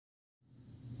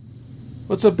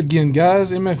What's up again, guys?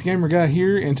 MF Gamer Guy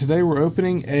here, and today we're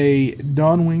opening a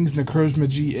Dawnwings Necrozma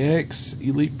GX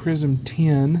Elite Prism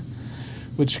 10,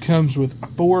 which comes with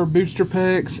 4 booster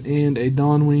packs and a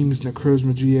Dawnwings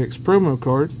Necrozma GX promo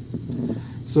card.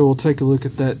 So we'll take a look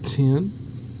at that 10.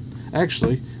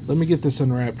 Actually, let me get this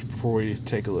unwrapped before we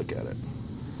take a look at it.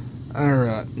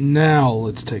 Alright, now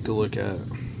let's take a look at it.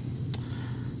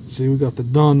 See, we got the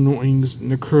Dawnwings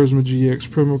Necrozma GX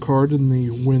promo card in the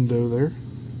window there.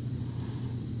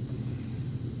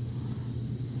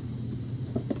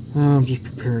 I'm just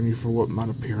preparing you for what might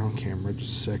appear on camera.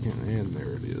 Just a second, and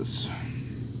there it is.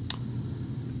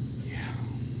 Yeah.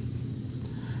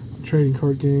 Trading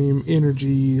card game,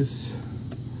 energies.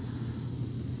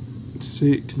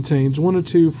 See, it contains 1 or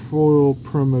 2 foil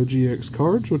promo GX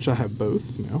cards, which I have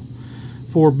both now.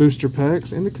 4 booster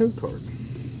packs, and a code card.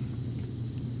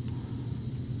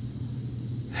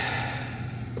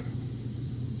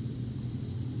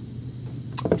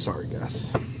 I'm sorry,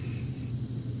 guys.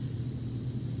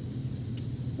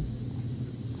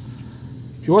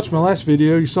 If you watched my last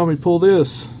video, you saw me pull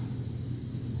this.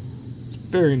 It's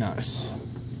very nice.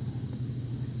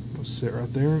 I'll sit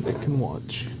right there and it can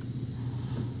watch.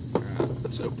 Alright,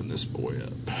 let's open this boy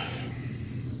up.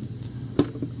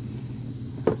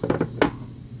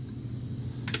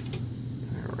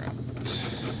 Alright.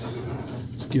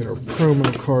 Let's get our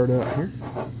promo card out here.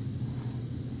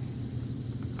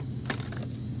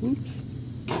 Oops.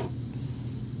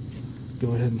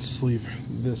 Go ahead and sleeve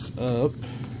this up.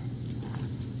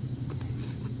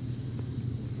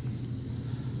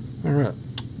 Alright,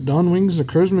 Dawnwings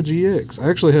Necrozma GX. I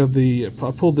actually have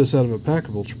I pulled this out of a pack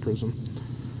of Ultra Prism.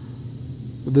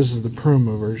 But this is the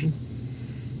promo version.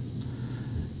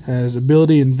 Has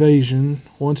ability Invasion.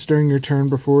 Once during your turn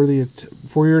before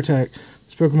your attack,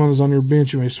 this Pokemon is on your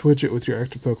bench, you may switch it with your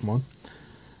active Pokemon.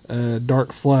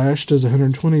 Dark Flash does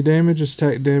 120 damage. Its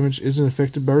attack damage isn't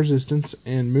affected by resistance.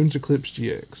 And Moon's Eclipse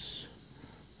GX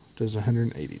does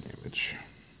 180 damage.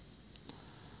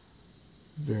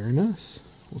 Very nice.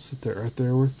 We'll sit that right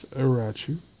there with a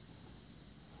Raichu.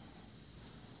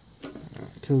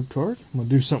 Code card. I'm going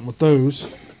to do something with those.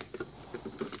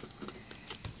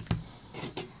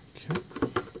 Okay.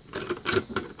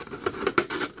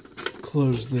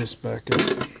 Close this back up.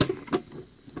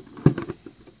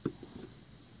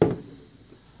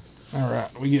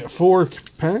 Alright, we get 4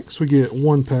 packs. We get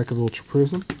 1 pack of Ultra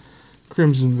Prism,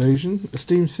 Crimson Invasion, a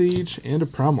Steam Siege, and a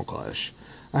Primal Clash.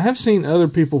 I have seen other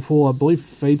people pull, I believe,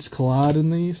 Fates Collide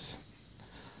in these,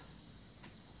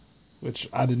 which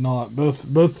I did not. Both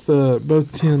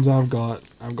 10s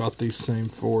I've got these same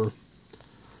 4.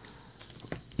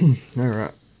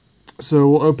 Alright, so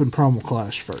we'll open Primal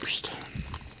Clash first.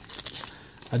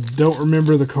 I don't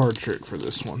remember the card trick for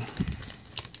this one,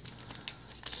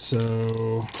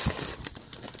 so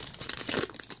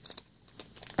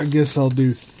I guess I'll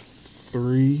do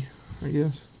 3, I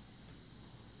guess.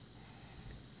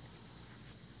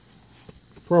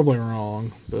 Probably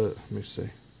wrong, but let me see.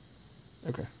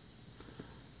 Okay.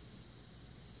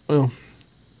 Well,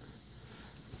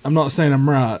 I'm not saying I'm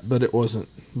right, but it wasn't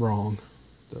wrong.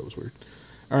 That was weird.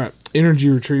 Alright, Energy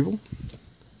Retrieval,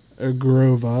 a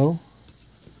Grovyle,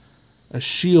 a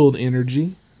Shield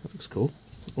Energy, that looks cool,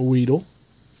 a Weedle,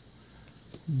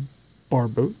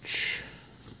 Barboach,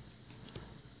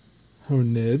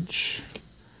 Honedge,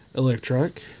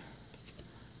 Electrike,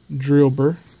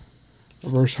 Drillbur,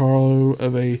 Reverse Hollow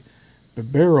of a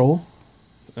Barrel,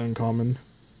 uncommon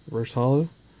Reverse Hollow,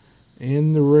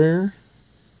 and the rare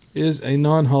is a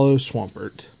non-hollow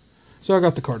Swampert. So I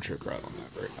got the card trick right on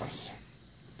that. Very nice.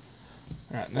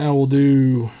 Alright, now we'll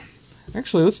do...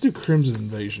 Actually, let's do Crimson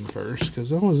Invasion first,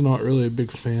 because I was not really a big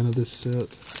fan of this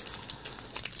set.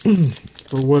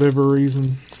 For whatever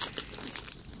reason.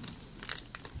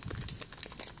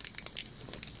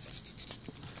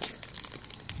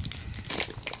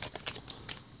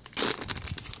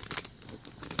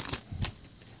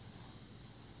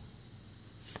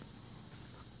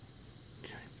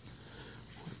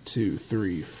 Two,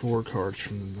 3, 4 cards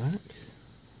from the back.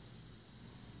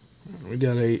 We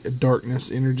got a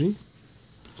Darkness Energy,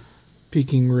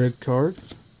 Peking Red card,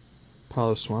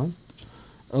 Piloswine,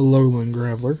 a Lowland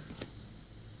Graveler,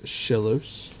 a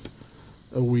Shellos,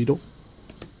 a Weedle,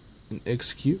 an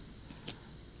Execute,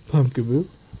 Pumpkaboo,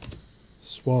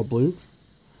 Swablu,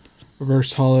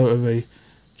 Reverse Hollow of a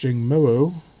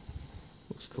Jingmo,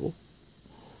 looks cool,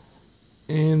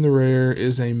 and the rare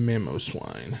is a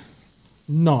Mamoswine.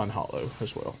 Non-hollow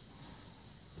as well.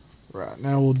 Right,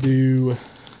 now we'll do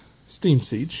Steam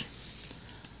Siege.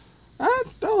 I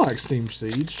like Steam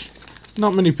Siege.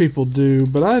 Not many people do,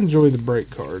 but I enjoy the break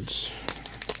cards.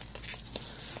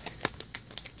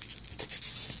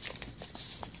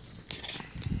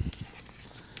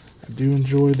 do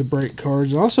enjoy the break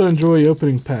cards. I also enjoy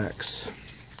opening packs.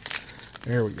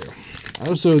 There we go. I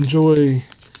also enjoy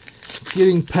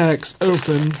getting packs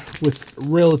open with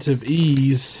relative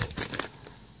ease.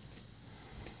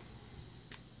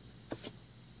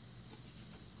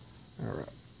 Alright.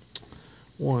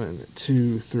 1,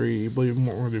 2, 3. I believe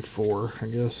we're going to do 4, I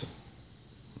guess.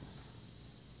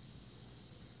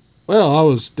 Well, I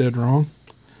was dead wrong.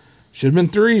 Should have been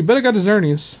 3, but I got a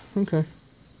Xerneas. Okay.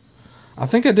 I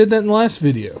think I did that in the last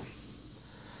video.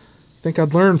 I think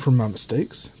I'd learned from my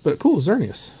mistakes. But cool,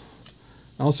 Xerneas.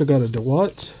 I also got a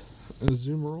Dewott, a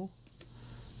Azumarill,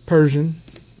 Persian,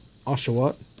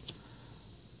 Oshawott,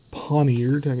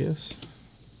 Pawniard, I guess,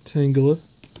 Tangela,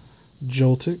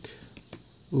 Joltik,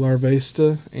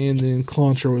 Larvesta, and then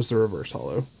Clauncher was the reverse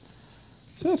holo.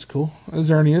 So that's cool. A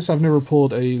Xerneas. I've never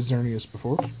pulled a Xerneas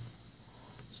before.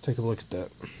 Let's take a look at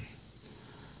that.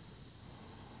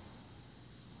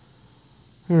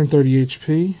 130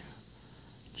 HP.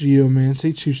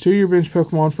 Geomancy. Choose 2 of your bench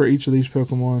Pokemon for each of these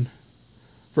Pokemon.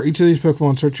 For each of these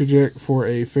Pokemon, search your deck for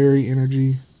a Fairy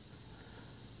Energy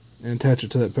and attach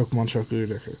it to that Pokemon shuffle your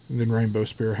deck. And then Rainbow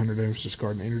Spear, 100 damage,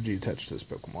 discard an energy attached to this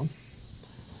Pokemon.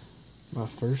 My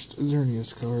first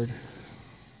Xerneas card.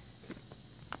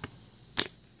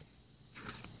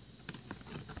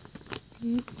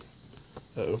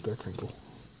 Uh-oh, got a crinkle.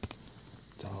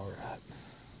 It's alright.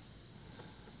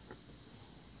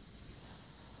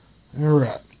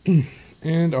 Alright.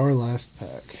 And our last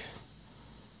pack.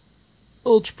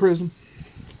 Ultra Prism.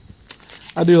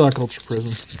 I do like Ultra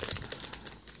Prism.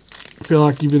 I feel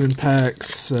like even in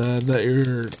packs that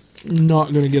you're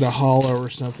not going to get a holo or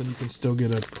something, you can still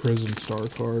get a Prism Star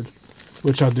card,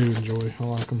 which I do enjoy. I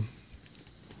like them.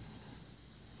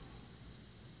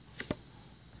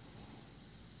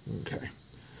 Okay.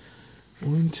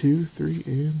 1, 2, 3,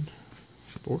 and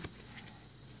 4.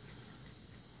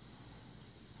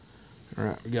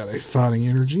 Alright, we got a Fighting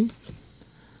Energy,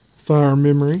 Fire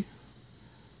Memory,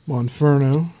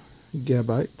 Monferno,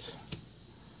 Gabite,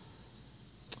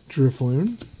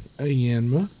 Drifloon, a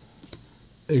Yanma,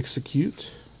 Execute,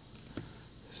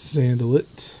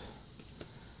 Salandit,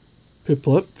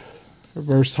 Piplup,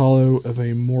 reverse holo of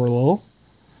a Morlul,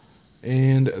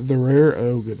 and the rare,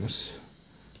 oh goodness.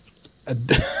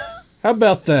 How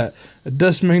about that? A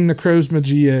Dustmane Necrozma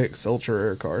GX Ultra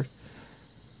Rare card.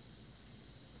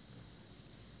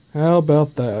 How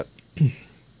about that?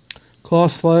 Claw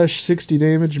Slash, 60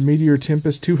 damage. Meteor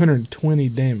Tempest, 220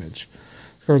 damage.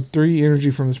 Discard 3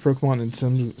 energy from this Pokemon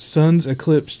and Sun's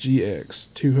Eclipse GX,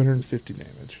 250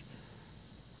 damage.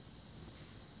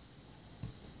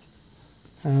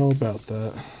 How about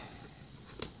that?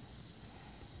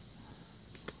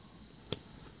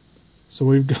 So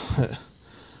we've got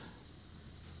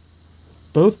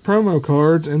both promo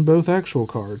cards and both actual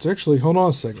cards. Actually, hold on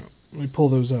a second. Let me pull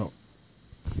those out.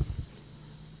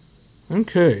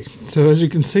 Okay, so as you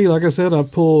can see, like I said, I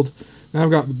pulled, now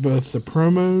I've got both the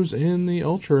promos and the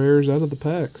Ultra Rares out of the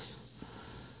packs.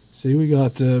 See, we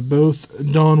got both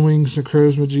Dawnwings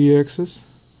Necrozma GXs.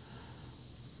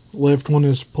 Left one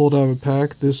is pulled out of a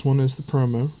pack, this one is the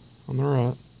promo on the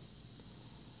right.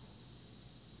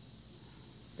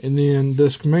 And then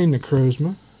this main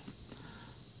Necrozma,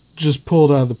 just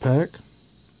pulled out of the pack,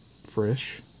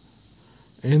 fresh.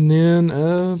 And then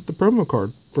the promo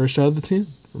card, fresh out of the tin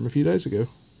from a few days ago.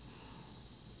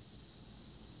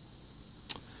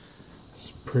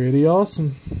 It's pretty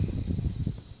awesome.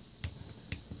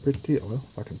 Pretty, well,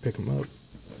 if I can pick them up,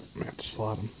 I'm gonna have to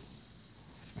slide them.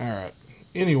 Alright,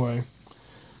 anyway.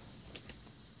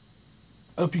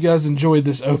 Hope you guys enjoyed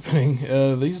this opening.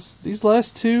 These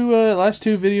last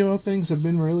two video openings have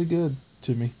been really good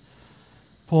to me.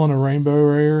 Pulling a Rainbow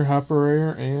Rare, Hyper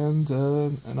Rare, and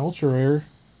an Ultra Rare,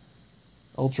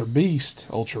 Ultra Beast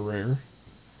Ultra Rare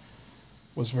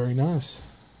was very nice.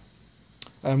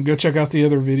 Go check out the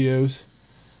other videos.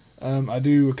 I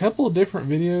do a couple of different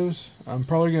videos. I'm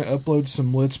probably going to upload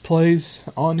some Let's Plays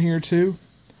on here too.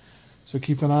 So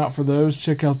keep an eye out for those.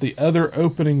 Check out the other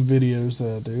opening videos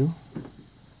that I do.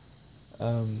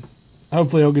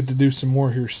 Hopefully I'll get to do some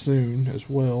more here soon as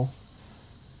well.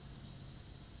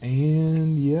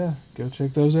 And yeah, go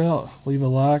check those out. Leave a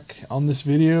like on this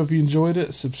video if you enjoyed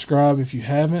it. Subscribe if you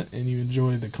haven't and you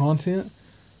enjoy the content.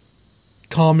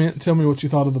 Comment, tell me what you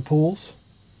thought of the pulls.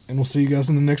 And we'll see you guys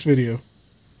in the next video.